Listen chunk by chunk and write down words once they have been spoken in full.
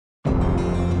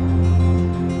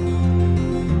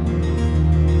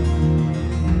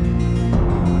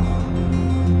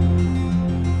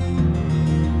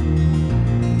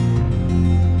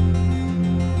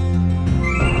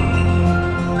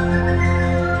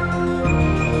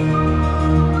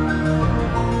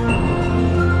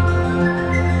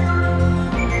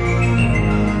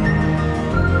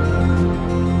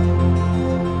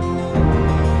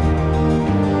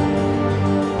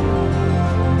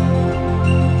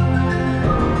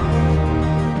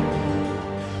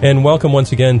And welcome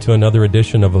once again to another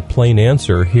edition of A Plain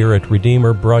Answer here at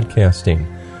Redeemer Broadcasting.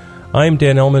 I'm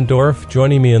Dan Elmendorf.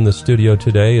 Joining me in the studio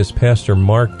today is Pastor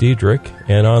Mark Diedrich,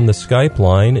 and on the Skype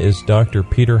line is Dr.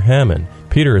 Peter Hammond.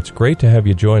 Peter, it's great to have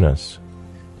you join us.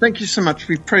 Thank you so much.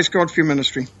 We praise God for your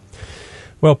ministry.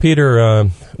 Well,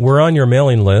 Peter, we're on your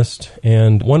mailing list,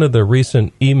 and one of the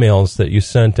recent emails that you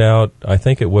sent out, I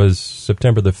think it was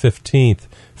September the 15th,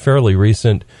 fairly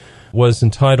recent, was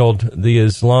entitled The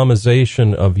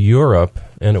Islamization of Europe,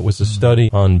 and it was a study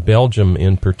on Belgium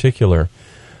in particular.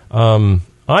 I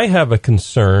have a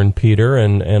concern, Peter,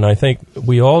 and I think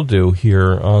we all do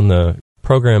here on the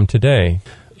program today.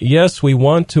 Yes, we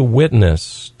want to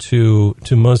witness to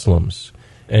Muslims,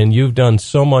 and you've done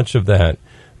so much of that,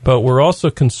 but we're also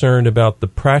concerned about the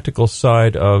practical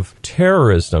side of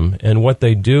terrorism and what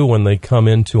they do when they come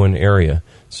into an area.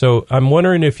 So I'm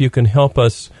wondering if you can help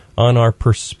us on our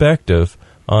perspective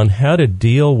on how to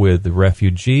deal with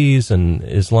refugees and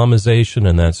Islamization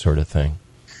and that sort of thing.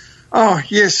 Oh,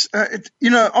 yes.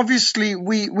 Obviously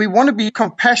we want to be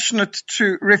compassionate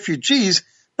to refugees,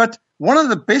 but one of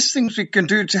the best things we can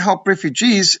do to help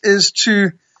refugees is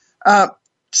to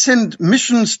send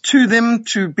missions to them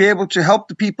to be able to help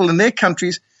the people in their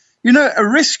countries. A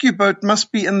rescue boat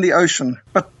must be in the ocean,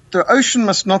 but the ocean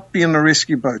must not be in a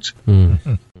rescue boat.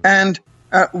 And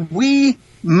we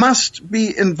must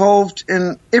be involved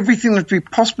in everything that we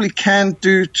possibly can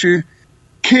do to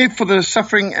care for the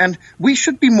suffering, and we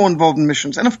should be more involved in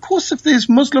missions. And of course, if there's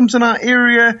Muslims in our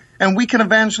area and we can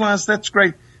evangelize, that's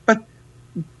great. But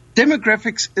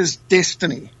demographics is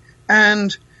destiny.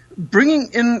 And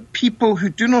bringing in people who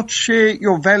do not share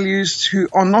your values, who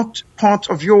are not part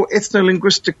of your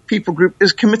ethno-linguistic people group,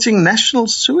 is committing national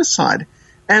suicide.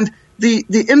 And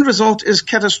the end result is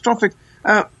catastrophic.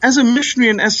 As a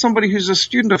missionary and as somebody who's a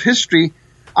student of history,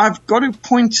 I've got to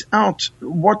point out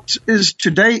what is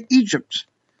today Egypt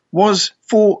was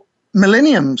for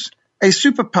millenniums a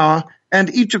superpower,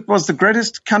 and Egypt was the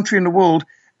greatest country in the world.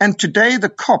 And today the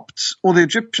Copts, or the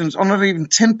Egyptians, are not even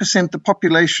 10% the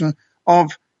population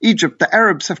of Egypt. The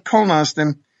Arabs have colonized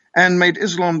them and made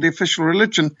Islam the official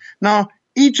religion. Now,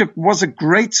 Egypt was a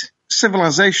great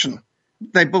civilization.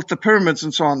 They built the pyramids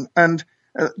and so on. And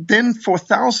then for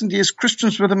 1,000 years,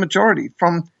 Christians were the majority.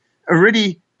 From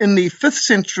already in the 5th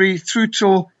century through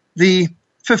till the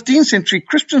 15th century,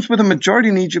 Christians were the majority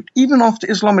in Egypt, even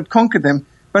after Islam had conquered them.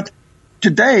 But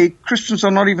today, Christians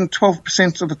are not even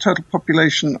 12% of the total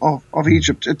population of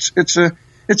Egypt. It's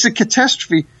a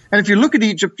catastrophe. And if you look at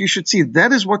Egypt, you should see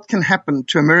that is what can happen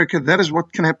to America. That is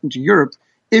what can happen to Europe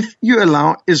if you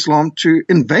allow Islam to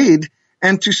invade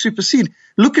and to supersede.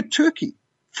 Look at Turkey.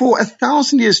 For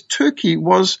 1,000 years, Turkey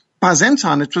was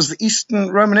Byzantine. It was the Eastern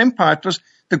Roman Empire. It was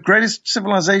the greatest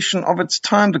civilization of its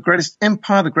time, the greatest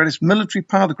empire, the greatest military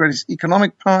power, the greatest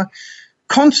economic power.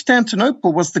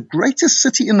 Constantinople was the greatest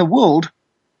city in the world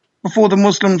before the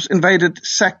Muslims invaded,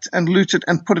 sacked, and looted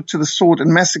and put it to the sword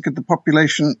and massacred the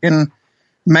population in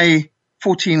May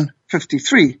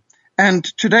 1453. And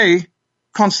today,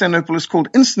 Constantinople is called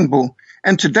Istanbul.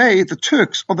 And today, the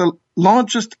Turks are the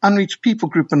largest unreached people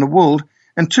group in the world.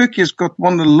 And Turkey has got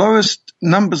one of the lowest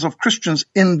numbers of Christians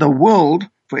in the world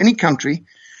for any country.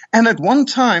 And at one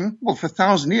time, well, for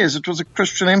 1,000 years, it was a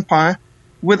Christian empire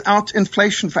without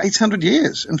inflation for 800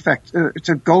 years. In fact, it's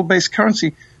a gold-based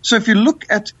currency. So if you look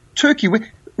at Turkey,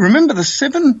 remember the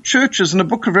 7 churches in the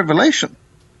book of Revelation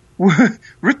were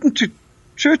written to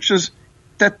churches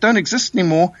that don't exist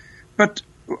anymore, but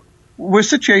were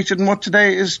situated in what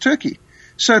today is Turkey.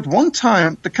 So at one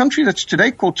time, the country that's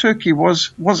today called Turkey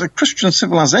was a Christian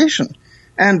civilization.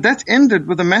 And that ended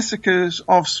with the massacres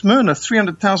of Smyrna,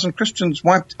 300,000 Christians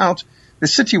wiped out, the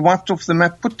city wiped off the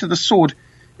map, put to the sword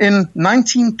in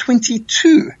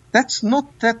 1922. That's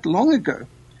not that long ago. I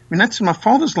mean, that's in my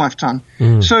father's lifetime.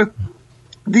 So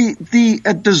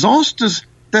the disasters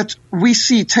that we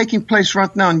see taking place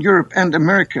right now in Europe and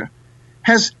America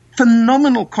has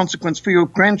phenomenal consequence for your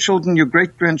grandchildren, your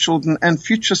great-grandchildren, and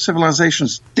future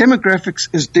civilizations. Demographics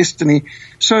is destiny.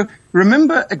 So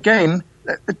remember again,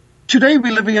 today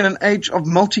we're living in an age of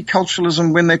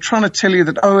multiculturalism when they're trying to tell you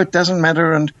that, it doesn't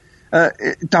matter and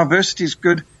diversity is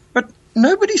good. But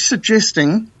nobody's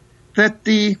suggesting that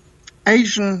the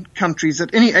Asian countries,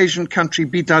 that any Asian country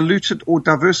be diluted or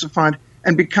diversified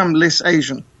and become less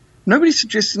Asian. Nobody's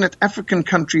suggesting that African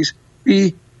countries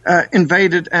be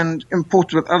invaded and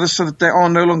imported with others so that they are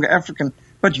no longer African.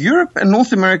 But Europe and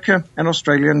North America and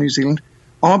Australia and New Zealand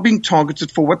are being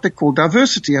targeted for what they call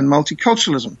diversity and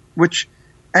multiculturalism, which,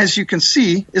 as you can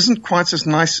see, isn't quite as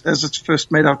nice as it's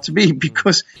first made out to be,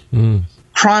 because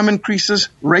crime increases,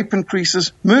 rape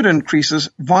increases, murder increases,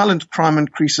 violent crime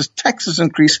increases, taxes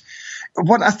increase.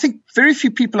 What I think very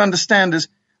few people understand is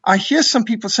I hear some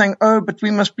people saying, oh, but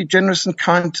we must be generous and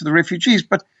kind to the refugees.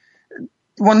 But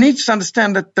one needs to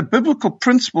understand that the biblical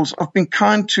principles of being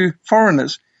kind to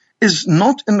foreigners is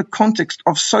not in the context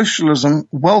of socialism,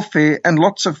 welfare, and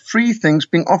lots of free things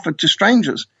being offered to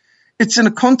strangers. It's in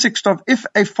the context of if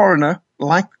a foreigner,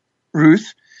 like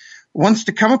Ruth, wants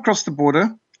to come across the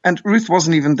border, and Ruth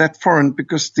wasn't even that foreign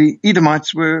because the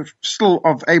Edomites were still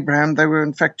of Abraham. They were,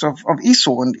 in fact, of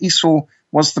Esau, and Esau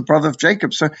was the brother of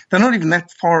Jacob. So they're not even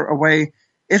that far away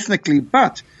ethnically.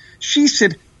 But she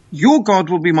said, your God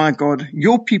will be my God,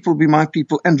 your people will be my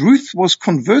people. And Ruth was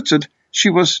converted. She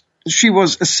was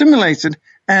assimilated.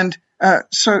 And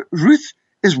so Ruth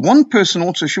is one person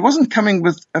also. She wasn't coming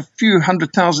with a few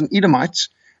 100,000 Edomites.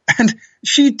 And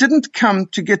she didn't come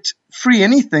to get free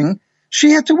anything.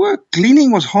 She had to work.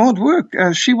 Gleaning was hard work.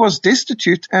 She was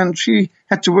destitute and she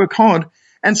had to work hard.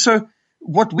 And so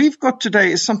what we've got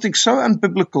today is something so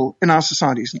unbiblical in our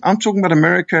societies. I'm talking about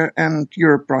America and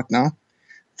Europe right now,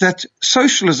 that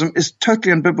socialism is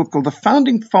totally unbiblical. The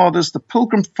founding fathers, the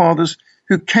Pilgrim Fathers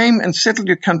who came and settled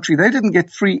your country, they didn't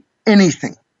get free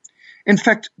anything. In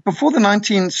fact, before the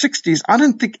 1960s, I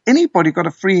don't think anybody got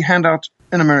a free handout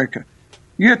in America.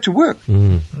 You had to work.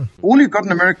 Mm-hmm. All you got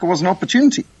in America was an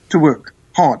opportunity to work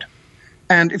hard.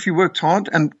 And if you worked hard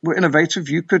and were innovative,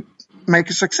 you could make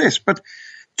a success. But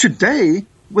today,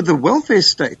 with the welfare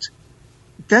state,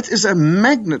 that is a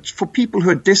magnet for people who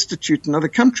are destitute in other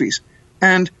countries.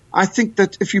 And I think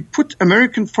that if you put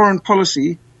American foreign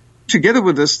policy together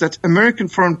with this, that American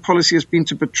foreign policy has been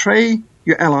to betray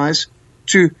your allies,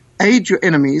 to aid your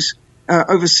enemies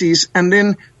overseas, and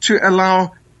then to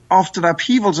allow, after the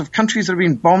upheavals of countries that have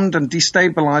been bombed and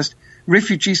destabilized,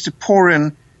 refugees to pour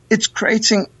in. It's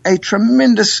creating a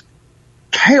tremendous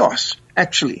chaos,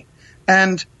 actually.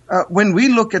 And when we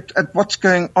look at what's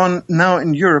going on now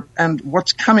in Europe and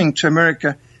what's coming to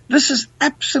America, this is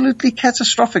absolutely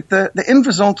catastrophic. The end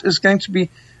result is going to be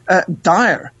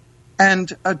dire.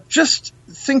 And just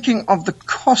thinking of the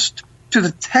cost to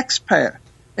the taxpayer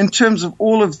in terms of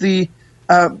all of the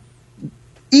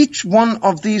each one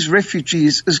of these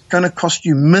refugees is going to cost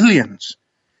you millions.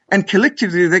 And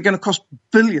collectively, they're going to cost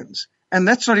billions. And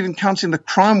that's not even counting the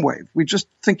crime wave. We're just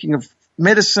thinking of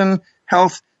medicine,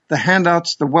 health, the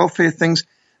handouts, the welfare things.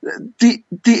 The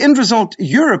end result,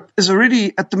 Europe is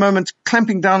already at the moment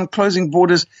clamping down, closing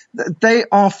borders. They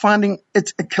are finding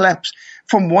it a collapse.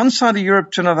 From one side of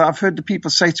Europe to another, I've heard the people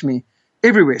say to me,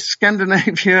 everywhere,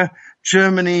 Scandinavia,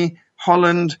 Germany,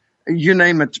 Holland, you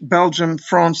name it, Belgium,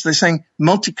 France, they're saying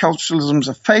multiculturalism is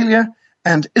a failure.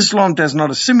 And Islam does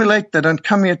not assimilate. They don't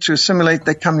come here to assimilate.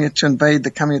 They come here to invade. They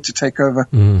come here to take over.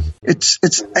 Mm. It's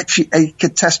actually a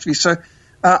catastrophe. So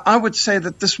I would say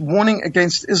that this warning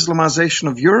against Islamization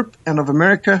of Europe and of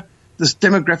America, this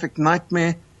demographic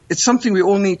nightmare, it's something we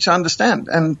all need to understand.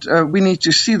 And we need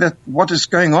to see that what is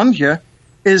going on here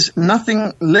is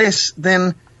nothing less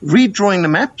than redrawing the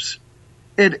maps.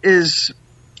 It is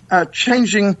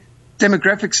changing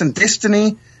demographics and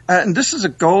destiny. And this is a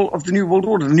goal of the New World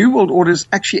Order. The New World Order is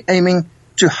actually aiming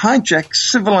to hijack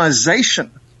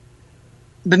civilization.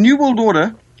 The New World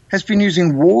Order has been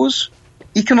using wars,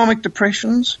 economic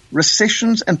depressions,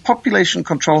 recessions, and population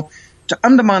control to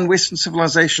undermine Western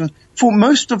civilization for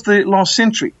most of the last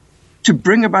century, to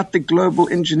bring about the global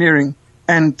engineering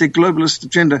and the globalist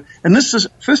agenda. And this is,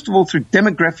 first of all, through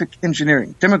demographic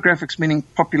engineering. Demographics meaning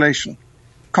population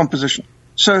composition.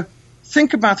 So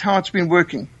think about how it's been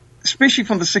working, especially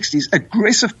from the 60s,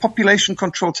 aggressive population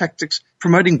control tactics,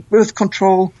 promoting birth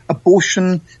control,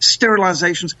 abortion,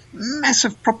 sterilizations,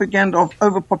 massive propaganda of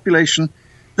overpopulation.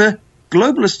 The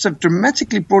globalists have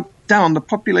dramatically brought down the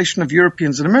population of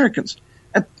Europeans and Americans.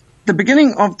 At the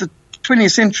beginning of the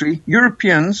 20th century,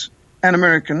 Europeans and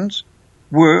Americans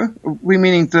we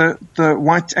meaning the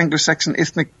white Anglo-Saxon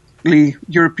ethnically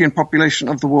European population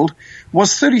of the world,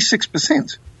 was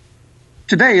 36%.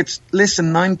 Today, it's less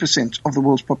than 9% of the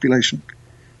world's population.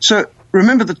 So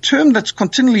remember, the term that's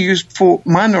continually used for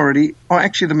minority are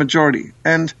actually the majority.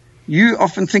 And you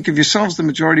often think of yourselves the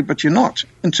majority, but you're not.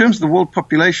 In terms of the world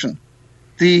population,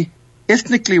 the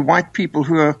ethnically white people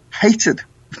who are hated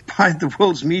by the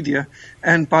world's media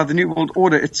and by the New World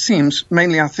Order, it seems,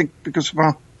 mainly I think because of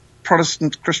our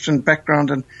Protestant Christian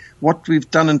background and what we've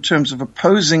done in terms of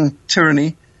opposing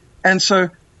tyranny. And so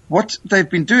what they've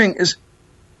been doing is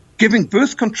giving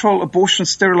birth control, abortion,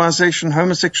 sterilization,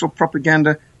 homosexual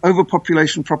propaganda,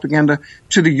 overpopulation propaganda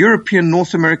to the European,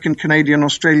 North American, Canadian,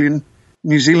 Australian,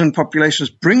 New Zealand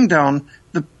populations, bring down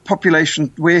the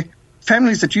population where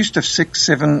families that used to have 6,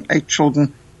 7, 8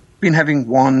 children been having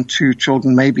 1, 2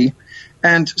 children maybe,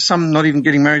 and some not even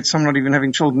getting married, some not even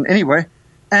having children anyway.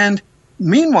 And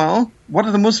meanwhile, what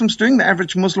are the Muslims doing? The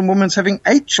average Muslim woman's having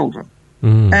 8 children.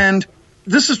 And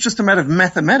this is just a matter of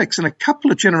mathematics. In a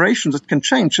couple of generations, it can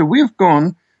change. So we have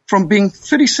gone from being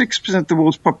 36% of the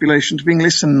world's population to being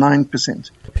less than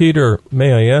 9%. Peter,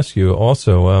 may I ask you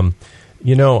also,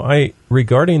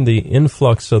 regarding the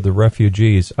influx of the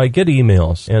refugees, I get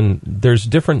emails, and there's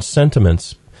different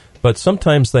sentiments, but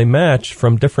sometimes they match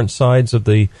from different sides of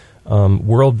the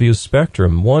worldview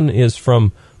spectrum. One is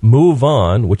from Move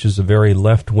On, which is a very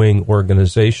left-wing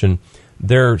organization.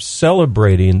 They're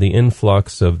celebrating the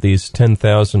influx of these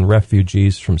 10,000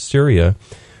 refugees from Syria.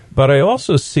 But I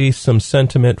also see some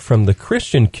sentiment from the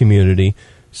Christian community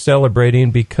celebrating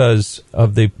because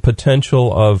of the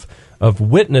potential of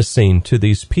witnessing to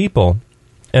these people.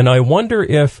 And I wonder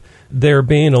if they're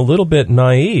being a little bit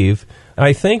naive.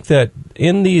 I think that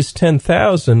in these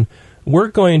 10,000, we're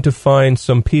going to find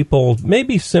some people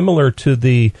maybe similar to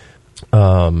the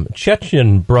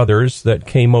Chechen brothers that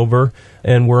came over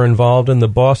and were involved in the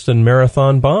Boston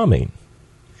Marathon bombing.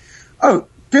 Oh,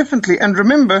 definitely. And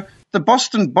remember, the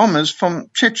Boston bombers from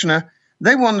Chechnya,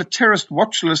 they were on the terrorist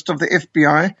watch list of the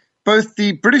FBI. Both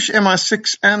the British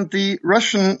MI6 and the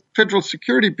Russian Federal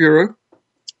Security Bureau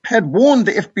had warned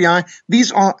the FBI,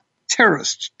 these are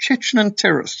terrorists, Chechen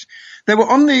terrorists. They were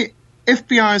on the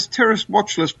FBI's terrorist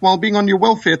watch list while being on your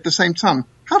welfare at the same time.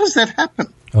 How does that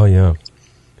happen? Oh, yeah.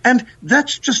 And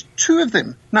that's just 2 of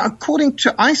them. Now, according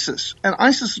to ISIS, and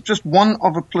ISIS is just one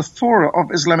of a plethora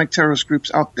of Islamic terrorist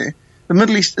groups out there, the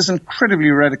Middle East is incredibly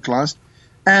radicalized.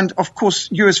 And, of course,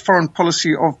 U.S. foreign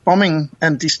policy of bombing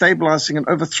and destabilizing and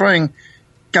overthrowing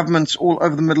governments all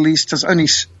over the Middle East has only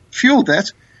fueled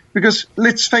that. Because,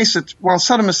 let's face it, while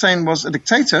Saddam Hussein was a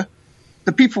dictator,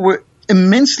 the people were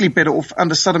immensely better off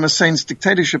under Saddam Hussein's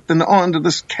dictatorship than they are under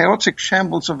this chaotic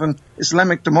shambles of an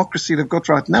Islamic democracy they've got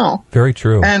right now. Very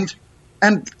true. And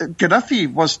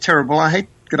Gaddafi was terrible. I hate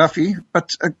Gaddafi.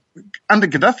 But under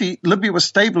Gaddafi, Libya was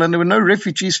stable and there were no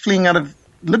refugees fleeing out of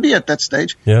Libya at that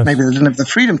stage. Yes. Maybe they didn't have the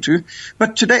freedom to.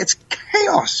 But today it's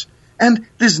chaos. And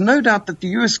there's no doubt that the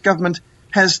U.S. government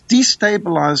has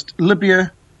destabilized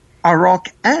Libya, Iraq,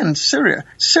 and Syria.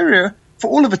 Syria, for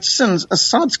all of its sins,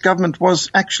 Assad's government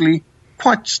was actually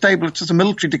quite stable. It was a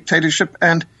military dictatorship,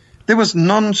 and there was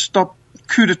non-stop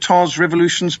coup d'etats,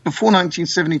 revolutions before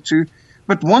 1972.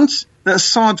 But once the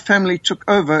Assad family took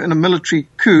over in a military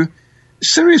coup,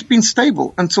 Syria's been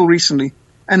stable until recently.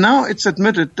 And now it's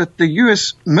admitted that the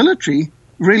U.S. military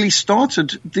really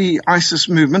started the ISIS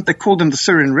movement. They called them the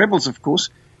Syrian rebels, of course.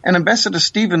 And Ambassador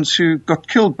Stevens, who got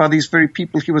killed by these very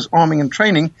people he was arming and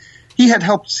training, he had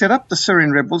helped set up the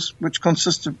Syrian rebels, which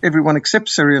consist of everyone except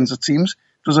Syrians, it seems.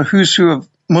 It was a who's who of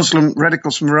Muslim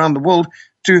radicals from around the world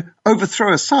to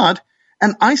overthrow Assad.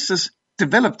 And ISIS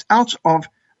developed out of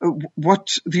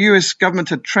what the U.S. government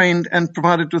had trained and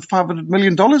provided with $500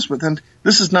 million with. And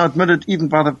this is now admitted even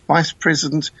by the Vice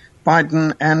President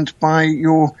Biden and by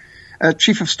your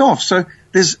Chief of Staff. So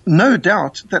there's no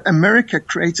doubt that America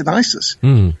created ISIS.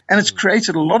 And it's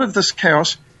created a lot of this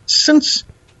chaos since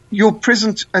your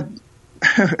present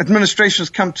administration has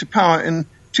come to power in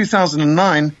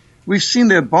 2009. We've seen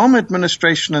the Obama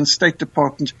administration and State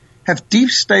Department have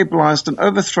destabilized and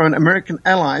overthrown American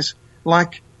allies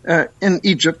like in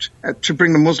Egypt to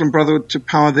bring the Muslim Brotherhood to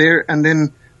power there, and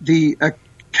then the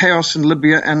chaos in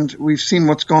Libya, and we've seen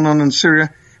what's gone on in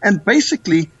Syria. And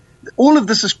basically, all of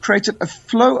this has created a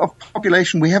flow of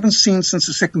population we haven't seen since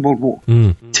the Second World War.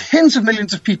 Tens of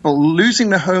millions of people losing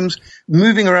their homes,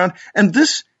 moving around, and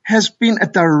this has been a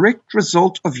direct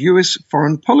result of U.S.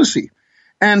 foreign policy.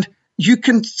 And you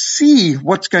can see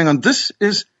what's going on. This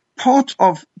is part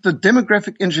of the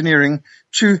demographic engineering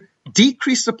to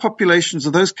decrease the populations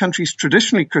of those countries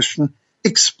traditionally Christian,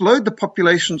 explode the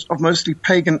populations of mostly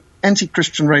pagan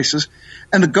anti-Christian races,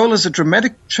 and the goal is a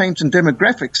dramatic change in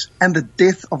demographics and the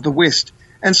death of the West.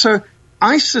 And so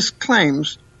ISIS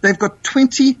claims they've got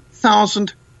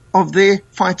 20,000 of their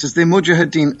fighters, their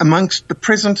mujahideen, amongst the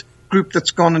present group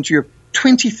that's gone into Europe.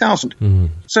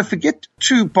 20,000. So forget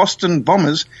 2 Boston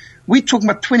bombers. We're talking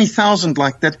about 20,000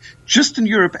 like that just in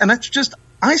Europe, and that's just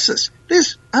ISIS.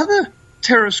 There's other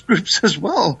terrorist groups as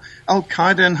well,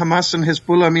 Al-Qaeda and Hamas and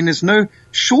Hezbollah. I mean, there's no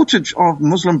shortage of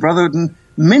Muslim Brotherhood and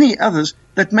many others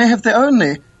that may have their own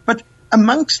there. But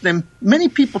amongst them, many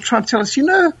people try to tell us,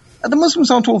 the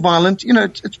Muslims aren't all violent.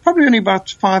 It's probably only about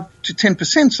 5 to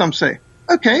 10%, some say.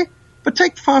 Okay, but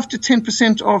take 5 to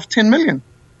 10% of 10 million.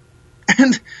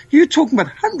 And you're talking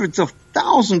about hundreds of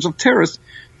thousands of terrorists.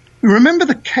 Remember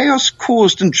the chaos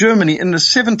caused in Germany in the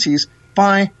 70s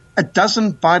by a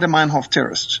dozen Baader Meinhof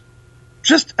terrorists.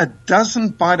 Just a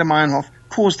dozen Baader Meinhof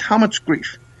caused how much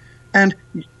grief? And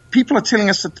people are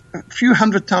telling us that a few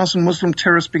 100,000 Muslim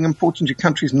terrorists being imported into your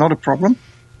country is not a problem.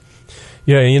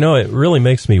 Yeah, it really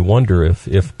makes me wonder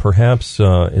if perhaps,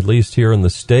 at least here in the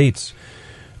States,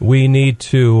 we need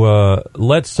to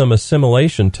let some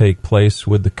assimilation take place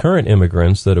with the current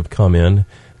immigrants that have come in,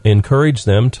 encourage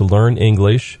them to learn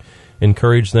English,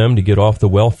 encourage them to get off the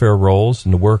welfare rolls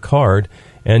and to work hard,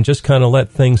 and just kind of let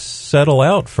things settle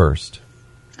out first.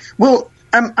 Well,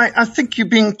 I think you're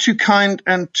being too kind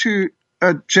and too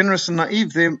generous and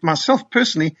naive there, myself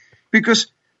personally, because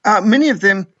many of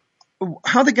them,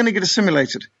 how are they going to get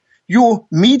assimilated? Your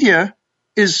media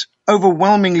is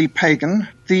overwhelmingly pagan.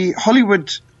 The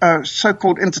Hollywood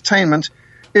so-called entertainment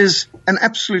is an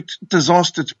absolute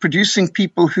disaster. It's producing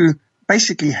people who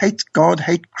basically hate God,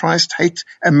 hate Christ, hate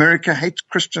America, hate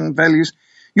Christian values.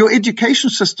 Your education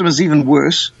system is even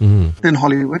worse than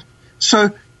Hollywood.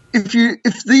 So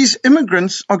if these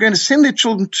immigrants are going to send their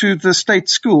children to the state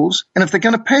schools, and if they're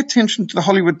going to pay attention to the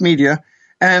Hollywood media,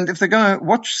 and if they're going to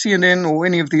watch CNN or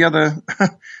any of the other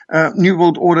New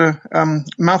World Order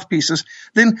mouthpieces,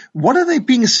 then what are they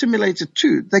being assimilated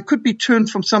to? They could be turned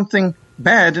from something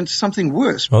bad into something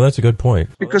worse. Oh, that's a good point.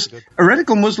 Because a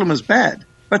radical Muslim is bad.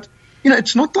 But,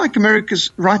 it's not like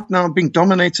America's right now being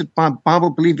dominated by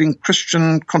Bible-believing,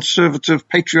 Christian, conservative,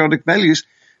 patriotic values.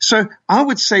 So I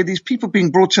would say these people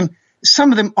being brought in,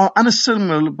 some of them are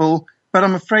unassimilable, but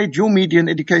I'm afraid your media and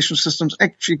education system's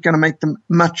actually going to make them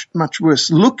much, much worse.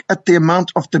 Look at the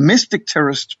amount of domestic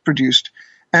terrorists produced.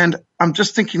 And I'm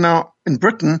just thinking now in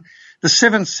Britain, the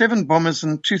 7/7 bombers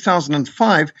in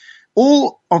 2005,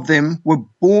 all of them were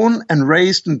born and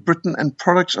raised in Britain and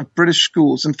products of British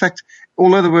schools. In fact,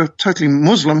 although they were totally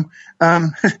Muslim,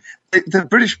 the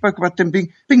British spoke about them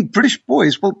being British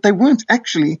boys. Well, they weren't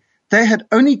actually. They had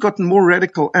only gotten more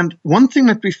radical. And one thing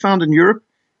that we found in Europe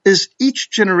is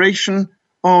each generation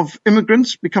of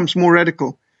immigrants becomes more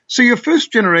radical. So your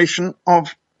first generation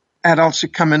of adults who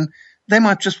come in, they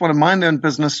might just want to mind their own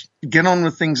business, get on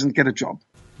with things and get a job.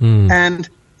 And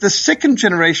the second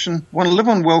generation want to live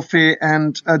on welfare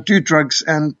and do drugs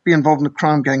and be involved in a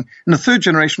crime gang. And the third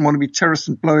generation want to be terrorists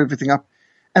and blow everything up.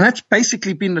 And that's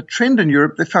basically been the trend in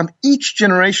Europe. They found each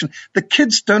generation, the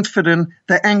kids don't fit in,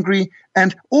 they're angry,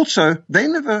 and also they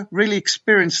never really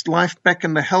experienced life back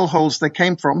in the hellholes they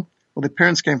came from, or their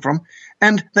parents came from,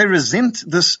 and they resent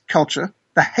this culture,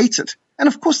 they hate it. And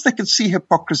of course they can see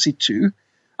hypocrisy too.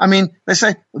 I mean, they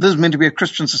say, well, this is meant to be a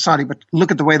Christian society, but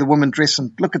look at the way the women dress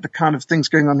and look at the kind of things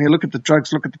going on here. Look at the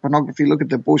drugs, look at the pornography, look at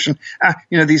the abortion.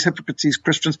 These hypocrites, these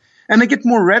Christians. And they get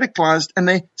more radicalized, and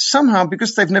they somehow,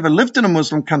 because they've never lived in a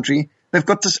Muslim country, they've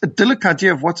got this idyllic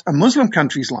idea of what a Muslim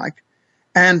country is like.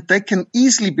 And they can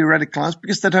easily be radicalized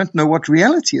because they don't know what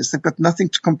reality is. They've got nothing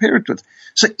to compare it with.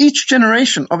 So each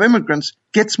generation of immigrants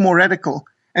gets more radical.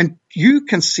 And you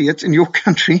can see it in your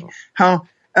country, how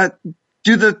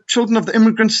do the children of the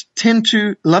immigrants tend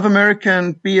to love America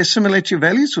and be assimilated to your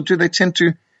values, or do they tend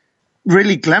to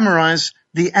really glamorize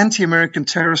the anti-American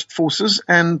terrorist forces?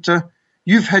 And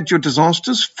you've had your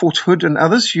disasters, Fort Hood and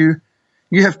others. You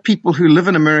have people who live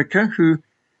in America who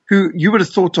you would have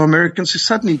thought are Americans who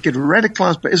suddenly get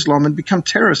radicalized by Islam and become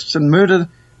terrorists and murder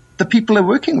the people they're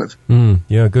working with.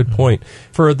 Yeah, good point.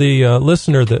 For the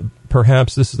listener that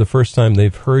perhaps this is the first time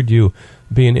they've heard you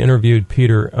being interviewed,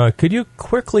 Peter, could you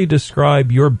quickly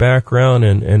describe your background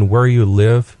and where you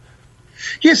live?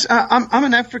 Yes, I'm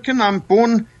an African. I'm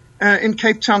born in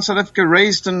Cape Town, South Africa,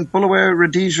 raised in Bulawayo,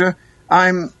 Rhodesia.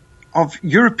 I'm of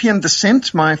European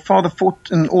descent. My father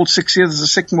fought in all 6 years of the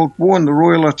Second World War in the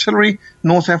Royal Artillery,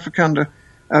 North Africa, under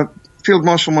Field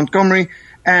Marshal Montgomery.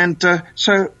 And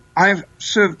so I've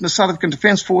served in the South African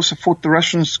Defense Force. I fought the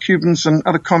Russians, Cubans, and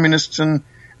other communists in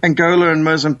Angola and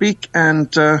Mozambique.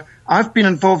 And I've been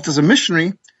involved as a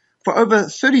missionary for over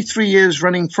 33 years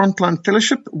running Frontline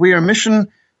Fellowship. We are a mission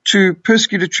to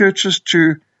persecuted churches,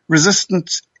 to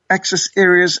resistant access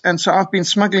areas. And so I've been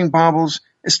smuggling Bibles,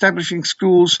 establishing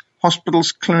schools,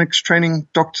 hospitals, clinics, training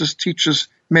doctors, teachers,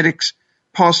 medics,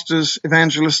 pastors,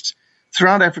 evangelists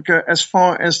throughout Africa, as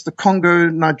far as the Congo,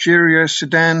 Nigeria,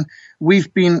 Sudan.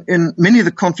 We've been in many of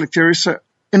the conflict areas. So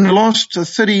in the last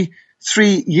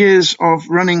 33 years of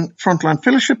running Frontline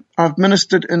Fellowship, I've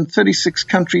ministered in 36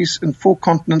 countries in 4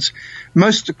 continents,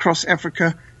 most across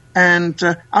Africa. And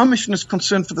our mission is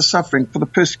concerned for the suffering, for the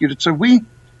persecuted. So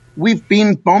we've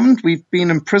been bombed, we've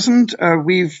been imprisoned,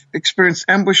 we've experienced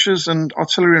ambushes and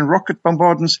artillery and rocket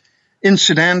bombardments in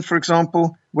Sudan, for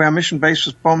example, where our mission base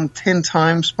was bombed 10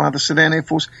 times by the Sudan Air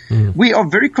Force. We are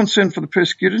very concerned for the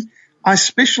persecuted. I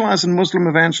specialize in Muslim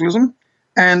evangelism.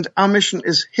 And our mission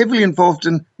is heavily involved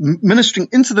in ministering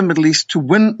into the Middle East to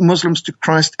win Muslims to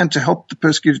Christ and to help the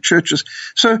persecuted churches.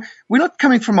 So we're not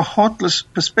coming from a heartless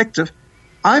perspective.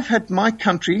 I've had my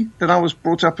country that I was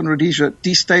brought up in Rhodesia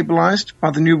destabilized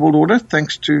by the New World Order,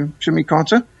 thanks to Jimmy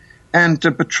Carter, and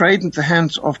betrayed into the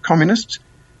hands of communists.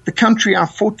 The country I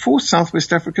fought for,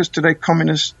 Southwest Africa, is today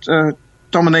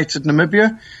communist-dominated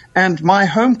Namibia. And my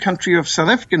home country of South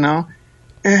Africa now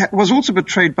was also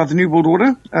betrayed by the New World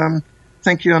Order.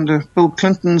 Thank you, under Bill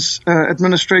Clinton's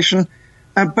administration.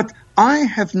 But I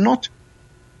have not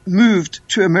moved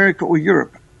to America or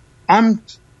Europe. I'm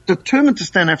determined to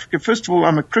stay in Africa. First of all,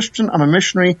 I'm a Christian. I'm a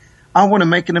missionary. I want to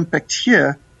make an impact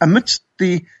here amidst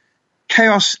the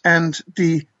chaos and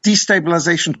the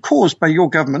destabilization caused by your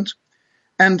government.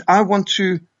 And I want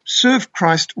to serve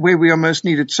Christ where we are most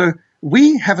needed. So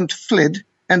we haven't fled.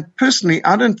 And personally,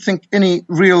 I don't think any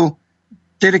real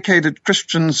dedicated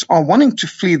Christians are wanting to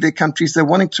flee their countries. They're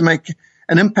wanting to make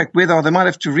an impact where they are. They might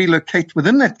have to relocate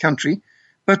within that country.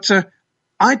 But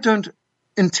I don't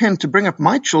intend to bring up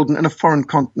my children in a foreign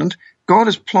continent. God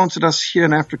has planted us here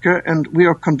in Africa, and we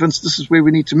are convinced this is where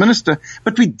we need to minister.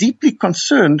 But we're deeply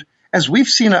concerned, as we've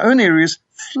seen our own areas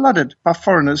flooded by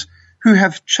foreigners who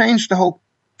have changed the whole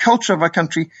culture of our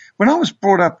country. When I was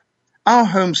brought up, our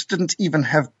homes didn't even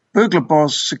have burglar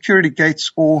bars, security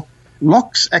gates, or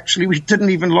locks. Actually, we didn't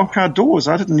even lock our doors.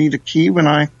 I didn't need a key when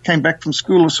I came back from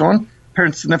school or so on.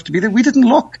 Parents didn't have to be there. We didn't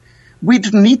lock. We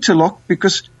didn't need to lock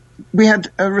because we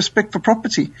had a respect for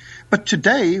property. But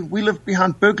today, we live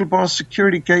behind burglar bars,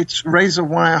 security gates, razor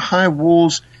wire, high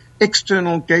walls,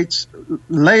 external gates,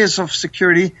 layers of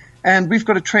security. And we've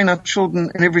got to train our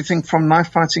children in everything from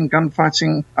knife fighting, gun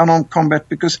fighting, unarmed combat,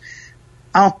 because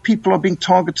our people are being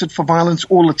targeted for violence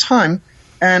all the time.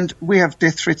 And we have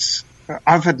death threats.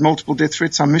 I've had multiple death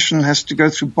threats. Our mission has to go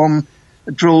through bomb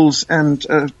drills and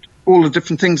all the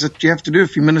different things that you have to do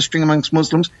if you're ministering amongst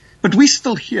Muslims. But we're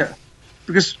still here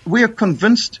because we are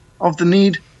convinced of the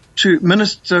need to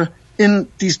minister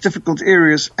in these difficult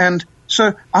areas. And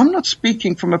so I'm not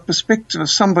speaking from a perspective of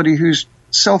somebody who's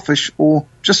selfish or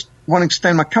just wanting to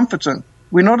stay in my comfort zone.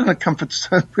 We're not in a comfort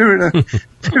zone. We're in a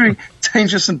very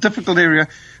dangerous and difficult area.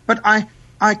 But I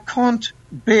can't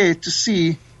bear to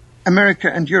see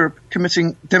America and Europe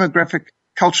committing demographic,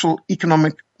 cultural,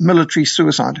 economic, military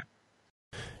suicide.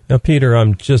 Now, Peter,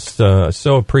 I'm just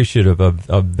so appreciative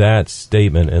of that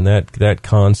statement and that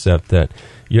concept that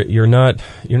you're not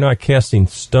casting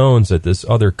stones at this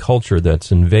other culture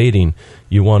that's invading.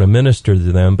 You want to minister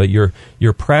to them, but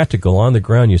you're practical on the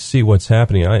ground. You see what's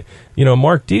happening.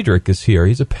 Mark Diedrich is here.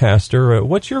 He's a pastor.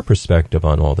 What's your perspective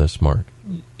on all this, Mark?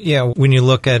 Yeah, when you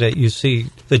look at it, you see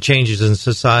the changes in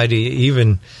society,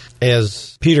 even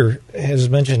as Peter has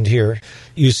mentioned here,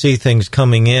 you see things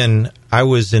coming in. I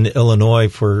was in Illinois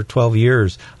for 12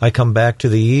 years. I come back to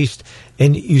the East,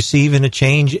 and you see even a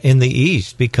change in the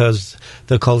East because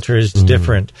the culture is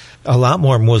different. A lot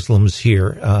more Muslims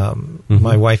here.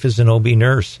 My wife is an OB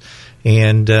nurse,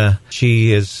 and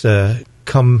she is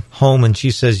come home and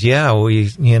she says,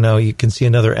 you can see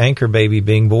another anchor baby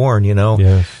being born,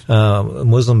 Yes. A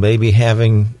Muslim baby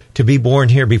having to be born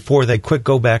here before they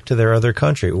go back to their other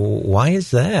country. Why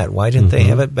is that? Why didn't they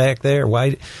have it back there?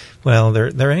 Why? Well,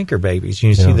 they're anchor babies.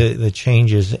 You see the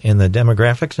changes in the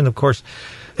demographics. And of course,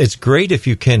 it's great if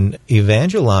you can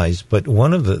evangelize, but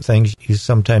one of the things you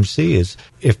sometimes see is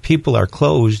if people are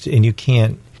closed and you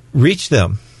can't reach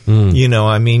them,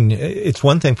 it's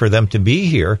one thing for them to be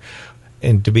here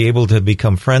and to be able to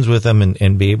become friends with them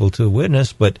and be able to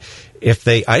witness. But if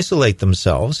they isolate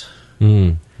themselves,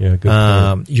 good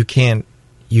point. you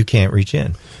can't reach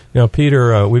in. Now,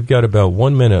 Peter, we've got about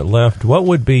 1 minute left. What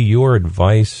would be your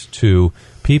advice to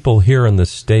people here in the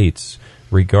States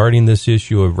regarding this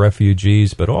issue of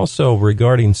refugees, but also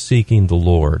regarding seeking the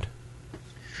Lord?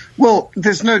 Well,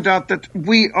 there's no doubt that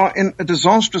we are in a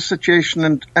disastrous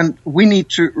situation, and we need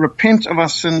to repent of our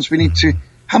sins. We need to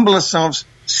humble ourselves,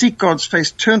 seek God's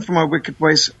face, turn from our wicked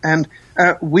ways, and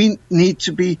we need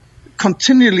to be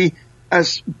continually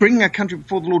as bringing our country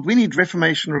before the Lord. We need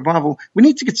reformation, revival. We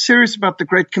need to get serious about the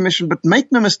Great Commission, but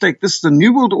make no mistake, this is a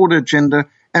New World Order agenda,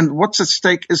 and what's at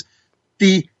stake is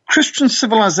the Christian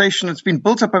civilization that's been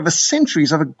built up over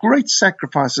centuries, over great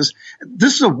sacrifices.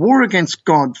 This is a war against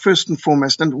God, first and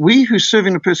foremost, and we who serve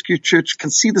in the persecuted church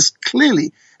can see this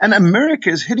clearly. And America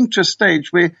is heading to a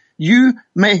stage where you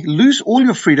may lose all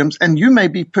your freedoms and you may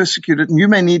be persecuted and you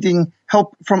may needing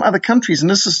help from other countries.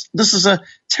 And this is a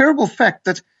terrible fact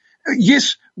that,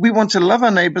 yes, we want to love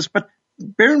our neighbors, but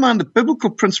bear in mind the biblical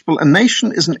principle, a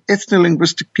nation is an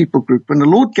ethno-linguistic people group. When the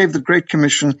Lord gave the Great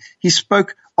Commission, he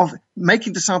spoke of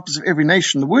making disciples of every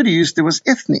nation. The word he used there was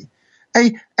ethne.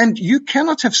 And you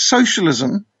cannot have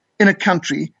socialism in a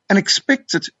country and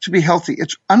expect it to be healthy.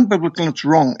 It's unbiblical and it's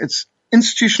wrong. It's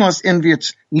institutionalized envy,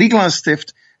 it's legalized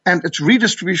theft, and it's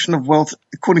redistribution of wealth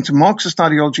according to Marxist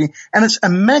ideology, and it's a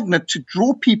magnet to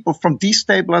draw people from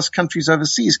destabilized countries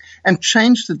overseas and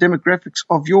change the demographics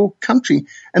of your country.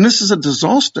 And this is a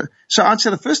disaster. So I'd say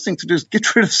the first thing to do is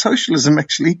get rid of socialism,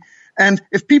 actually. And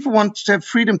if people want to have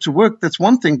freedom to work, that's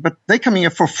one thing, but they're coming here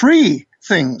for free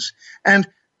things. And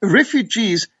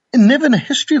refugees, never in the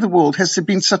history of the world has there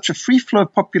been such a free flow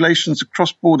of populations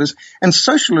across borders, and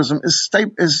socialism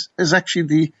is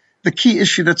actually the key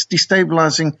issue that's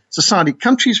destabilizing society.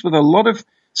 Countries with a lot of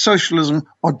socialism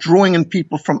are drawing in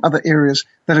people from other areas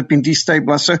that have been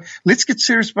destabilized. So let's get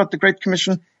serious about the Great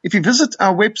Commission. If you visit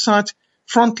our website,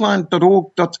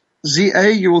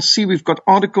 frontline.org.za, you will see we've got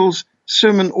articles,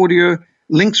 sermon audio,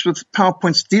 links with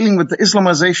PowerPoints dealing with the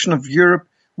Islamization of Europe,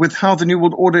 with how the New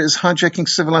World Order is hijacking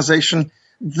civilization.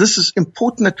 This is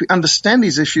important that we understand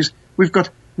these issues. We've got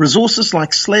resources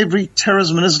like slavery,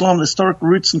 terrorism, and Islam, the historical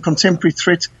roots and contemporary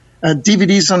threat,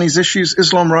 DVDs on these issues,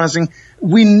 Islam Rising.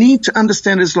 We need to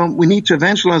understand Islam. We need to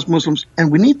evangelize Muslims,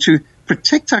 and we need to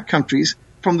protect our countries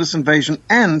from this invasion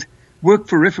and work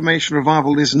for Reformation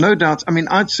revival. There's no doubt. I mean,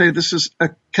 I'd say this is a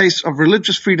case of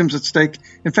religious freedoms at stake.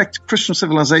 In fact, Christian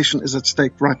civilization is at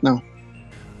stake right now.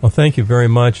 Well, thank you very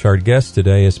much. Our guest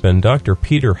today has been Dr.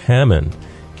 Peter Hammond.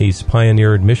 He's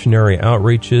pioneered missionary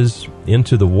outreaches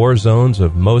into the war zones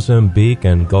of Mozambique,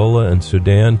 Angola, and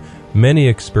Sudan. Many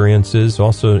experiences.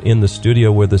 Also in the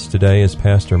studio with us today is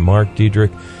Pastor Mark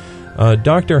Diedrich.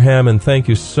 Dr. Hammond, thank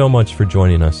you so much for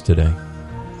joining us today.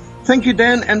 Thank you,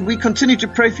 Dan, and we continue to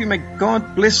pray for you. May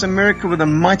God bless America with a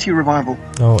mighty revival.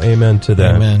 Oh, amen to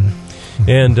that. Amen.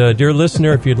 And dear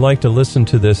listener, if you'd like to listen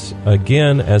to this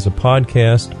again as a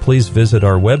podcast, please visit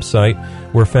our website.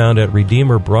 We're found at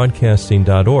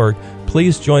redeemerbroadcasting.org.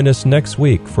 Please join us next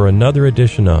week for another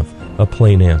edition of A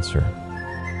Plain Answer.